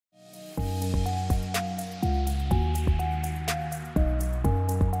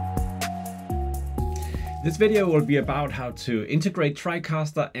This video will be about how to integrate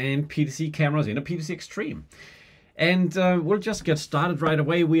TriCaster and PTZ cameras in a PTZ Extreme. And we'll just get started right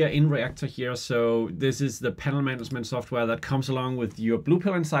away. We are in Reactor here, so this is the panel management software that comes along with your Blue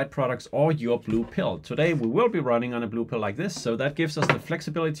Pill Inside products or your Blue Pill. Today we will be running on a Blue Pill like this, so that gives us the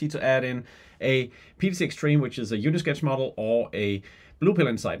flexibility to add in a PTZ Extreme, which is a Unisketch model, or a Blue Pill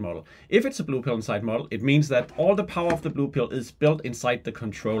Inside model. If it's a Blue Pill Inside model, it means that all the power of the Blue Pill is built inside the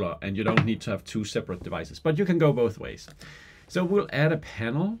controller, and you don't need to have two separate devices, but you can go both ways. So we'll add a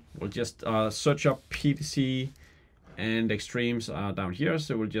panel. We'll just search up PTZ and Extremes down here.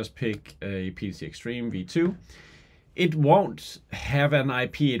 So we'll just pick a PTZ Extreme V2. It won't have an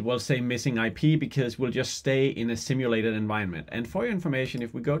IP, it will say missing IP, because we'll just stay in a simulated environment. And for your information,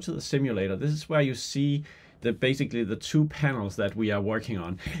 if we go to the simulator, this is where you see basically the two panels that we are working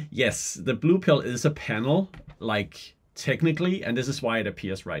on. Yes, the Blue Pill is a panel, like technically, and this is why it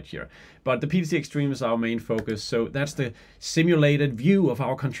appears right here. But the PTZ Extreme is our main focus, so that's the simulated view of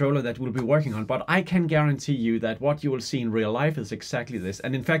our controller that we'll be working on. But I can guarantee you that what you will see in real life is exactly this.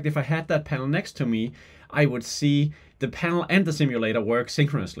 And in fact, if I had that panel next to me, I would see the panel and the simulator work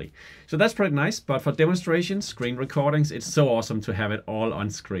synchronously. So that's pretty nice, but for demonstrations, screen recordings, it's so awesome to have it all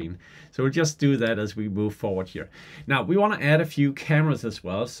on screen. So we'll just do that as we move forward here. Now, we want to add a few cameras as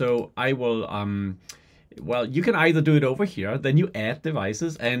well, so I will, well, you can either do it over here, then you add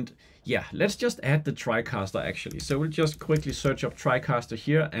devices, and yeah, let's just add the TriCaster actually. So we'll just quickly search up TriCaster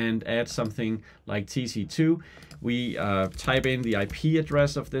here and add something like TC2. We type in the IP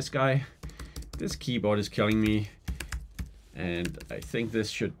address of this guy. This keyboard is killing me, and I think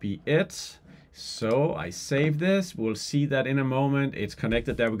this should be it. So I save this. We'll see that in a moment. It's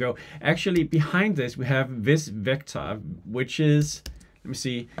connected. There we go. Actually, behind this we have this vector, which is, let me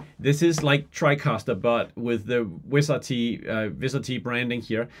see, this is like TriCaster, but with the Wizard branding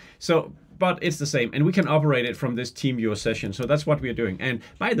here. So, but it's the same, and we can operate it from this TeamViewer session. So that's what we are doing. And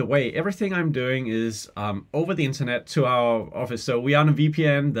by the way, everything I'm doing is over the internet to our office. So we are on a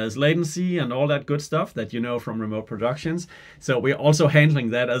VPN, there's latency and all that good stuff that you know from remote productions. So we're also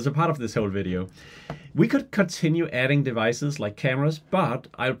handling that as a part of this whole video. We could continue adding devices like cameras, but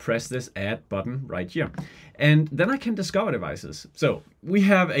I'll press this add button right here. And then I can discover devices. So we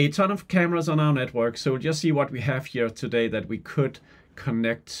have a ton of cameras on our network. So we'll just see what we have here today that we could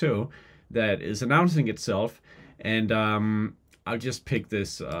connect to, that is announcing itself. And I'll just pick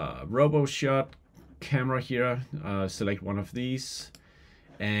this RoboShot camera here, select one of these,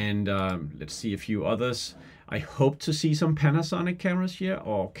 and let's see a few others. I hope to see some Panasonic cameras here,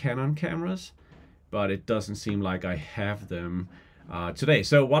 or Canon cameras, but it doesn't seem like I have them today.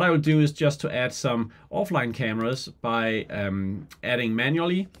 So what I will do is just to add some offline cameras by adding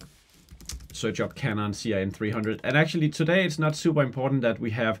manually. Search up Canon CIN 300. And actually today it's not super important that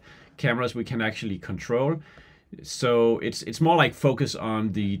we have cameras we can actually control. So it's more like focus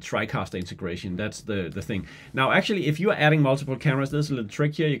on the TriCaster integration. That's the thing. Now, actually, if you're adding multiple cameras, there's a little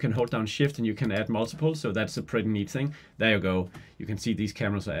trick here. You can hold down Shift and you can add multiple. So that's a pretty neat thing. There you go. You can see these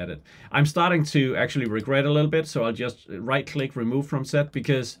cameras are added. I'm starting to actually regret a little bit. So I'll just right click, remove from set,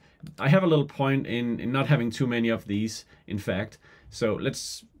 because I have a little point in not having too many of these, in fact. So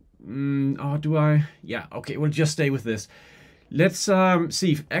let's, oh, do I? Yeah, okay, we'll just stay with this. Let's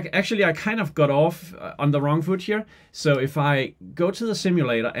see. Actually, I kind of got off on the wrong foot here. So if I go to the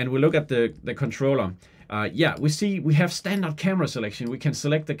simulator and we look at the controller, yeah, we see we have standard camera selection. We can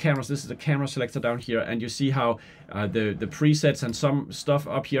select the cameras. This is the camera selector down here, and you see how the presets and some stuff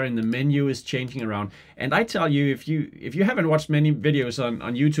up here in the menu is changing around. And I tell you, if you haven't watched many videos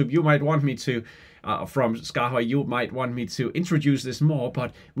on YouTube, you might want me to. From SKAARHOJ, you might want me to introduce this more,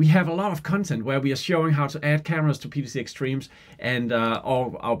 but we have a lot of content where we are showing how to add cameras to PTZ Extremes and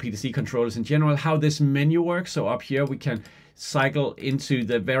all our PTZ controllers in general, how this menu works. So up here we can cycle into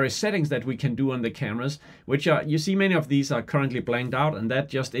the various settings that we can do on the cameras, which are, you see many of these are currently blanked out, and that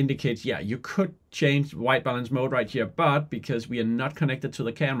just indicates, yeah, you could change white balance mode right here, but because we are not connected to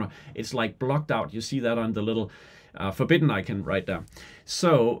the camera, it's like blocked out. You see that on the little forbidden icon right there.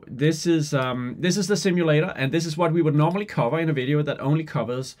 So this is the simulator, and this is what we would normally cover in a video that only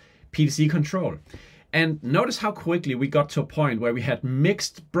covers PTZ control. And notice how quickly we got to a point where we had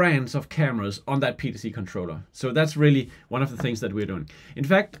mixed brands of cameras on that PTZ controller. So that's really one of the things that we're doing. In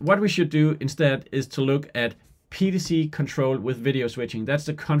fact, what we should do instead is to look at PTZ control with video switching. That's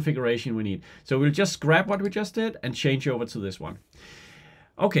the configuration we need. So we'll just grab what we just did and change over to this one.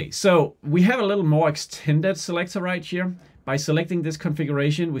 Okay, so we have a little more extended selector right here. By selecting this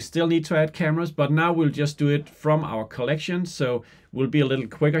configuration, we still need to add cameras, but now we'll just do it from our collection. So we'll be a little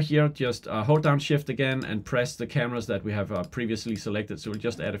quicker here. Just hold down Shift again and press the cameras that we have previously selected. So we'll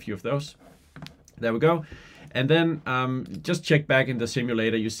just add a few of those. There we go. And then just check back in the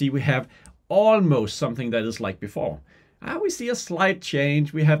simulator. You see we have almost something that is like before. We see a slight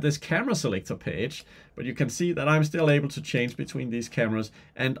change. We have this camera selector page, but you can see that I'm still able to change between these cameras.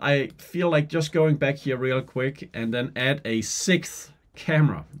 And I feel like just going back here real quick and then add a 6th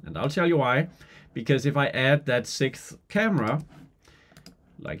camera. And I'll tell you why. Because if I add that 6th camera,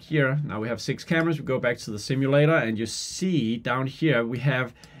 like here, now we have 6 cameras. We go back to the simulator and you see down here we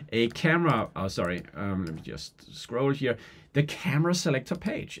have a camera. Oh, sorry. Let me just scroll here. The camera selector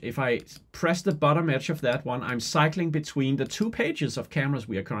page. If I press the bottom edge of that one, I'm cycling between the 2 pages of cameras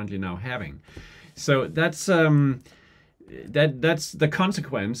we are currently now having. So that's the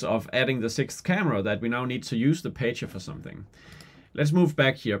consequence of adding the 6th camera, that we now need to use the pager for something. Let's move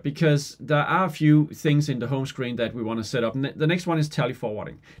back here because there are a few things in the home screen that we want to set up. The next one is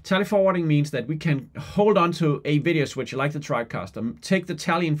tally-forwarding. Tally-forwarding means that we can hold on to a video switch like the TriCaster, take the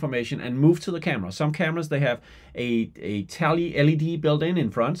tally information and move to the camera. Some cameras, they have a tally LED built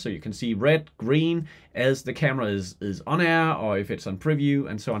in front, so you can see red, green as the camera is on air or if it's on preview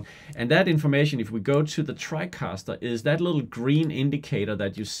and so on. And that information, if we go to the TriCaster, is that little green indicator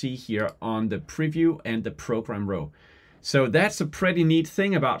that you see here on the preview and the program row. So that's a pretty neat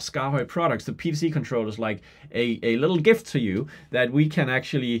thing about SKAARHOJ products. The PTZ controllers, like a little gift to you that we can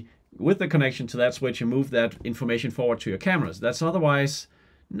actually, with the connection to that switch, and move that information forward to your cameras. That's otherwise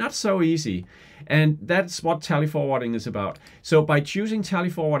not so easy. And that's what tally forwarding is about. So by choosing tally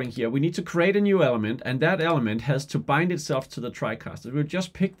forwarding here, we need to create a new element, and that element has to bind itself to the TriCaster. We'll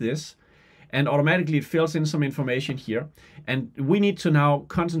just pick this, and automatically it fills in some information here. And we need to now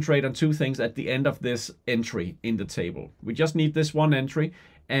concentrate on 2 things at the end of this entry in the table. We just need this one entry,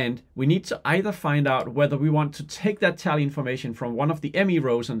 and we need to either find out whether we want to take that tally information from one of the ME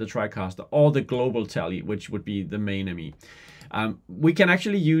rows on the TriCaster or the global tally, which would be the main ME. We can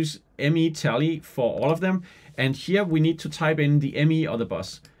actually use ME tally for all of them. And here we need to type in the ME or the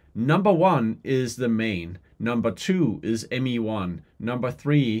bus. Number 1 is the main. Number 2 is ME1. Number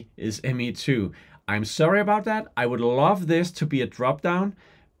 3 is ME2. I'm sorry about that. I would love this to be a drop-down,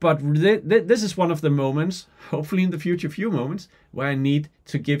 but this is one of the moments, hopefully in the future few moments, where I need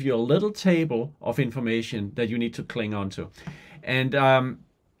to give you a little table of information that you need to cling on to. And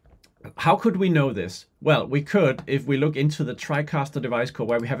how could we know this? Well, we could if we look into the TriCaster device core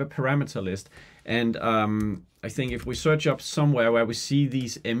where we have a parameter list. And I think if we search up somewhere where we see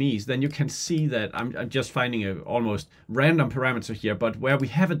these MEs, then you can see that I'm just finding a almost random parameter here, but where we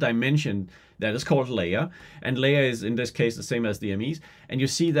have a dimension that is called layer, and layer is in this case the same as the MEs, and you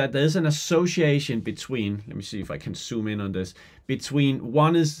see that there's an association between, let me see if I can zoom in on this, between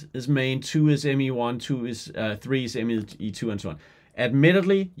 1 is main, 2 is ME1, 2 is 3 is ME2, and so on.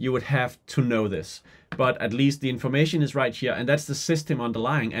 Admittedly, you would have to know this, but at least the information is right here, and that's the system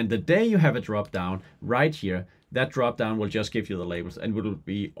underlying. And the day you have a drop down right here, that drop down will just give you the labels and it will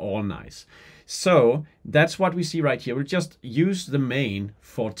be all nice. So that's what we see right here. We'll just use the main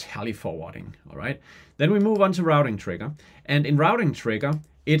for tally forwarding. All right. Then we move on to routing trigger, and in routing trigger,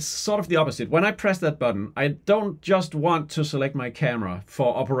 it's sort of the opposite. When I press that button, I don't just want to select my camera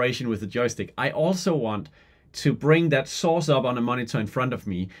for operation with the joystick. I also want to bring that source up on a monitor in front of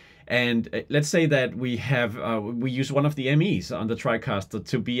me. And let's say that we have we use one of the MEs on the TriCaster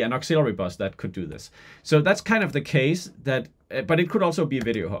to be an auxiliary bus that could do this. So that's kind of the case, that, but it could also be a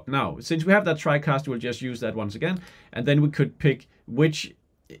video hub. Now, since we have that TriCaster, we'll just use that once again, and then we could pick which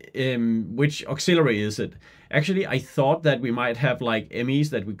auxiliary is it. Actually, I thought that we might have like MEs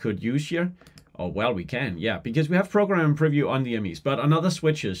that we could use here. Oh, well, we can, yeah, because we have program and preview on the MEs, but on other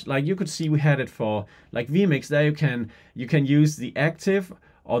switches, like you could see we had it for like vMix, there you can use the active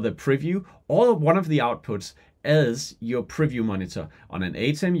or the preview or one of the outputs as your preview monitor. On an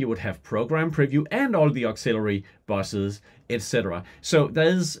ATEM, you would have program preview and all the auxiliary buses, etc. So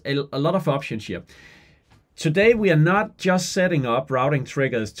there's a lot of options here. Today, we are not just setting up routing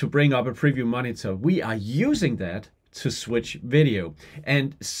triggers to bring up a preview monitor. We are using that to switch video.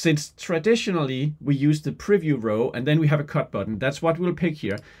 And since traditionally we use the preview row and then we have a cut button, that's what we'll pick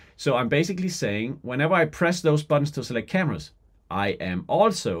here. So I'm basically saying whenever I press those buttons to select cameras, I am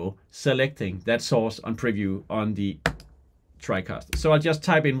also selecting that source on preview on the TriCaster. So I'll just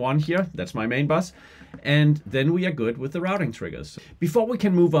type in 1 here, that's my main bus, and then we are good with the routing triggers. Before we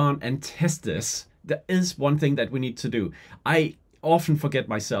can move on and test this, there is one thing that we need to do. I often forget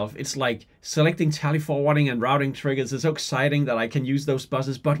myself. It's like selecting tally forwarding and routing triggers is so exciting that I can use those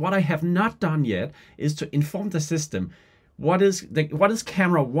buses, but what I have not done yet is to inform the system what is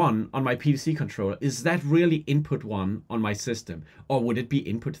camera 1 on my PTZ controller? Is that really input 1 on my system, or would it be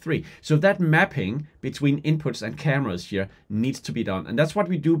input 3? So that mapping between inputs and cameras here needs to be done, and that's what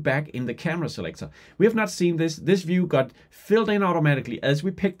we do back in the camera selector. We have not seen this. This view got filled in automatically as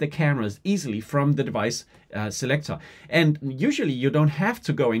we picked the cameras easily from the device selector. And usually you don't have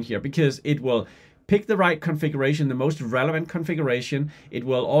to go in here because it will pick the right configuration, the most relevant configuration. It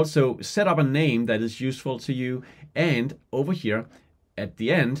will also set up a name that is useful to you. And over here at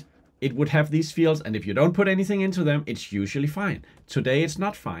the end, it would have these fields. And if you don't put anything into them, it's usually fine. Today, it's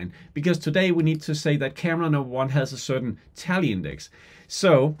not fine, because today we need to say that camera number 1 has a certain tally index.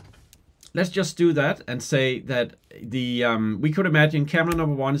 So let's just do that and say that we could imagine camera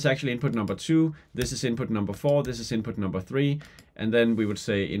number 1 is actually input number 2. This is input number 4. This is input number 3. And then we would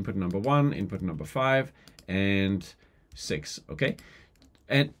say input number 1, input number 5, and 6. Okay.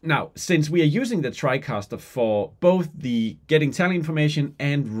 And now, since we are using the TriCaster for both the getting tally information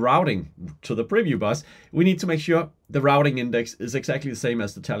and routing to the preview bus, we need to make sure the routing index is exactly the same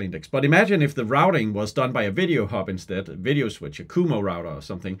as the tally index. But imagine if the routing was done by a video hub instead, a video switch, a Kumo router or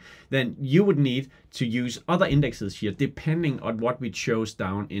something, then you would need to use other indexes here depending on what we chose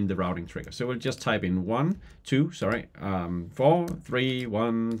down in the routing trigger. So we'll just type in 4, 3,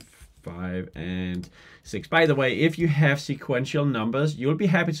 1, 5, and 6. By the way, if you have sequential numbers, you'll be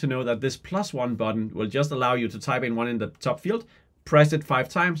happy to know that this +1 button will just allow you to type in 1 in the top field, press it 5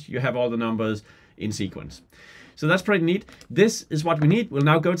 times, you have all the numbers in sequence. So that's pretty neat. This is what we need. We'll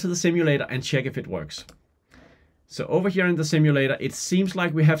now go to the simulator and check if it works. So over here in the simulator, it seems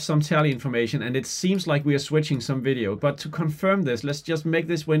like we have some tally information, and it seems like we are switching some video. But to confirm this, let's just make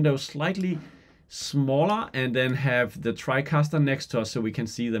this window slightly smaller and then have the TriCaster next to us so we can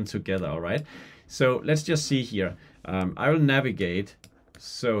see them together. All right. So let's just see here. I will navigate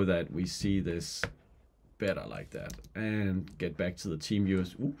so that we see this better like that, and get back to the team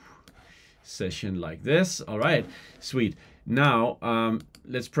viewers. Ooh. Session like this. All right, sweet. Now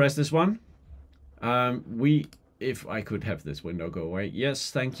let's press this one. If I could have this window go away. Yes,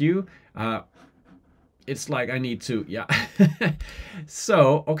 thank you. It's like I need to, yeah.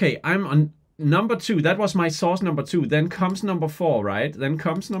 So okay, I'm on number 2. That was my source number 2. Then comes number 4, right? Then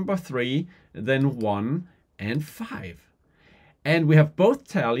comes number 3, then 1 and 5. And we have both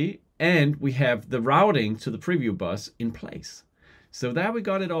tally and we have the routing to the preview bus in place. So there we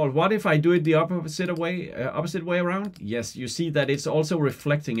got it all. What if I do it the opposite way around? Yes, you see that it's also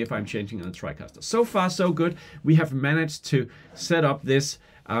reflecting if I'm changing on the TriCaster. So far, so good. We have managed to set up this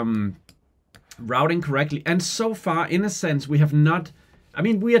routing correctly. And so far, in a sense, we have not... I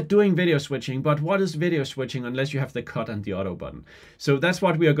mean, we are doing video switching, but what is video switching unless you have the cut and the auto button? So that's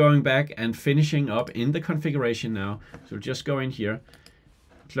what we are going back and finishing up in the configuration now. So just go in here,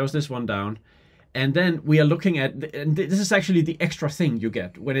 close this one down. And then we are looking at, and this is actually the extra thing you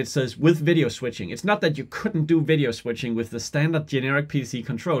get when it says with video switching. It's not that you couldn't do video switching with the standard generic PTZ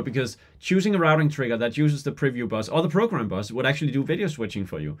control, because choosing a routing trigger that uses the preview bus or the program bus would actually do video switching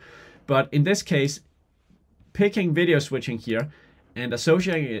for you. But in this case, picking video switching here and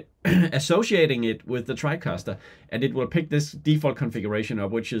associating it with the TriCaster, and it will pick this default configuration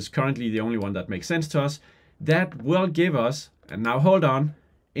up, which is currently the only one that makes sense to us. That will give us, and now hold on,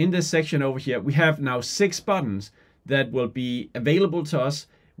 in this section over here, we have now 6 buttons that will be available to us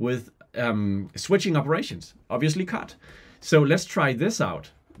with switching operations, obviously cut. So let's try this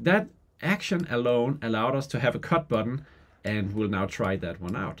out. That action alone allowed us to have a cut button, and we'll now try that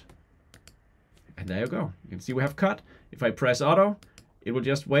one out. And there you go. You can see we have cut. If I press auto, it will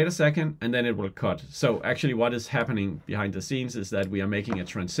just wait a second and then it will cut. So actually what is happening behind the scenes is that we are making a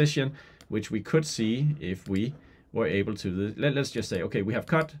transition, which we could see if we were able to. Let's just say, okay, we have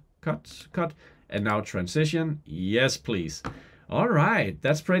cut, cut, cut, and now transition. Yes, please. All right,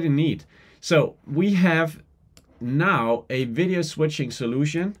 that's pretty neat. So we have now a video switching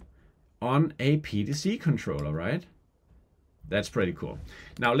solution on a PTZ controller, right? That's pretty cool.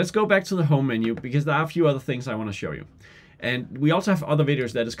 Now let's go back to the home menu, because there are a few other things I want to show you. And we also have other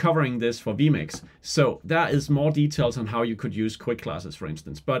videos that is covering this for vMix. So there is more details on how you could use quick classes, for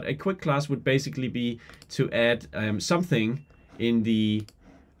instance. But a quick class would basically be to add something in the...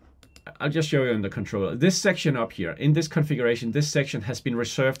 I'll just show you in the controller. This section up here, in this configuration, this section has been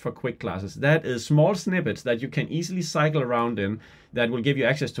reserved for quick classes. That is small snippets that you can easily cycle around in that will give you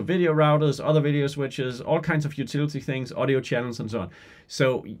access to video routers, other video switches, all kinds of utility things, audio channels, and so on.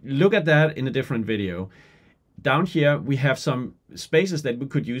 So look at that in a different video. down here we have some spaces that we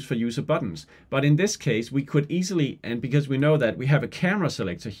could use for user buttons. But in this case, we could easily, and because we know that we have a camera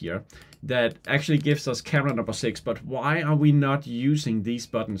selector here that actually gives us camera number 6, but why are we not using these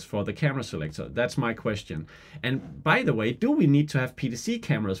buttons for the camera selector? That's my question. And by the way, do we need to have PTZ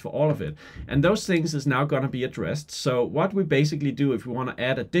cameras for all of it? And those things is now going to be addressed. So what we basically do if we want to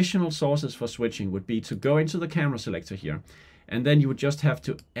add additional sources for switching would be to go into the camera selector here, and then you would just have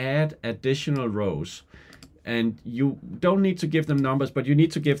to add additional rows. And you don't need to give them numbers, but you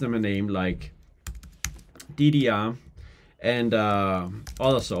need to give them a name like DDR and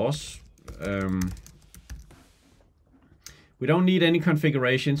other source. We don't need any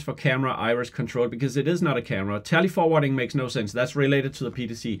configurations for camera iris control because it is not a camera. Tally forwarding makes no sense. That's related to the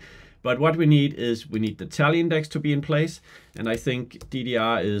PTZ. But what we need is we need the tally index to be in place. And I think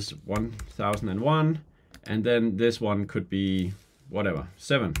DDR is 1001. And then this one could be whatever,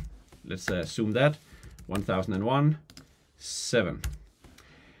 7. Let's assume that. 1001, 7.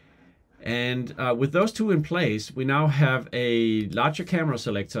 And with those two in place, we now have a larger camera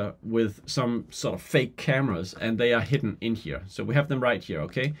selector with some sort of fake cameras, and they are hidden in here. So we have them right here,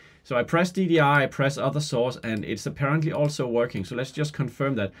 okay? So I press DDR, I press other source, and it's apparently also working. So let's just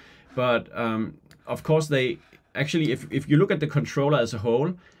confirm that. But of course, they actually, if you look at the controller as a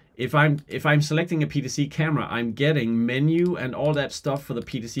whole, if I'm selecting a PTZ camera, I'm getting menu and all that stuff for the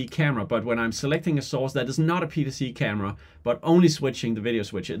PTZ camera. But when I'm selecting a source that is not a PTZ camera, but only switching the video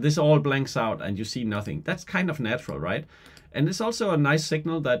switcher, this all blanks out and you see nothing. That's kind of natural, right? And it's also a nice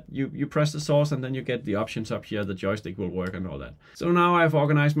signal that you press the source and then you get the options up here, the joystick will work and all that. So now I've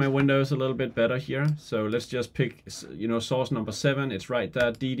organized my windows a little bit better here. So let's just pick, source number 7. It's right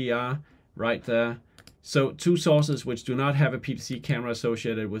there, DDR, right there. So two sources which do not have a PTZ camera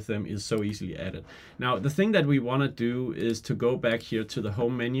associated with them is so easily added. Now the thing that we want to do is to go back here to the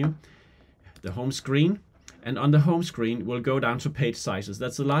home menu, the home screen, and on the home screen we'll go down to page sizes.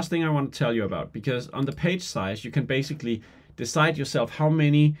 That's the last thing I want to tell you about, because on the page size you can basically decide yourself how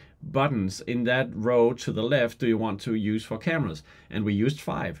many buttons in that row to the left do you want to use for cameras, and we used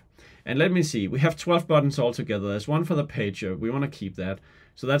 5. And let me see, we have 12 buttons altogether. There's one for the pager, we want to keep that.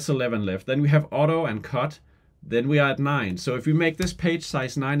 So that's 11 left. Then we have auto and cut. Then we are at 9. So if we make this page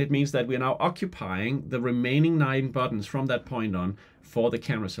size 9, it means that we're now occupying the remaining 9 buttons from that point on for the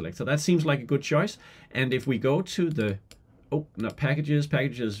camera selector. That seems like a good choice. And if we go to the packages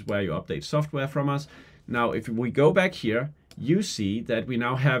is where you update software from us. Now if we go back here, you see that we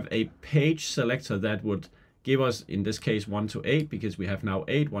now have a page selector that would give us, in this case, 1 to 8, because we have now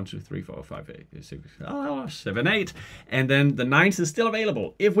 8, 1, 2, 3, 4, 5, 8, 6, 7, 8. And then the 9th is still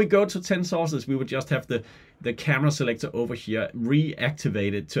available. If we go to 10 sources, we would just have the camera selector over here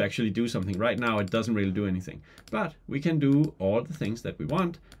reactivated to actually do something. Right now, it doesn't really do anything. But we can do all the things that we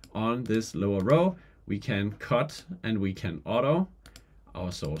want on this lower row. We can cut and we can auto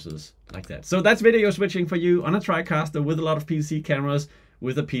our sources like that. So that's video switching for you on a TriCaster with a lot of PTZ cameras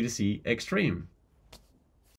with a PTZ Extreme.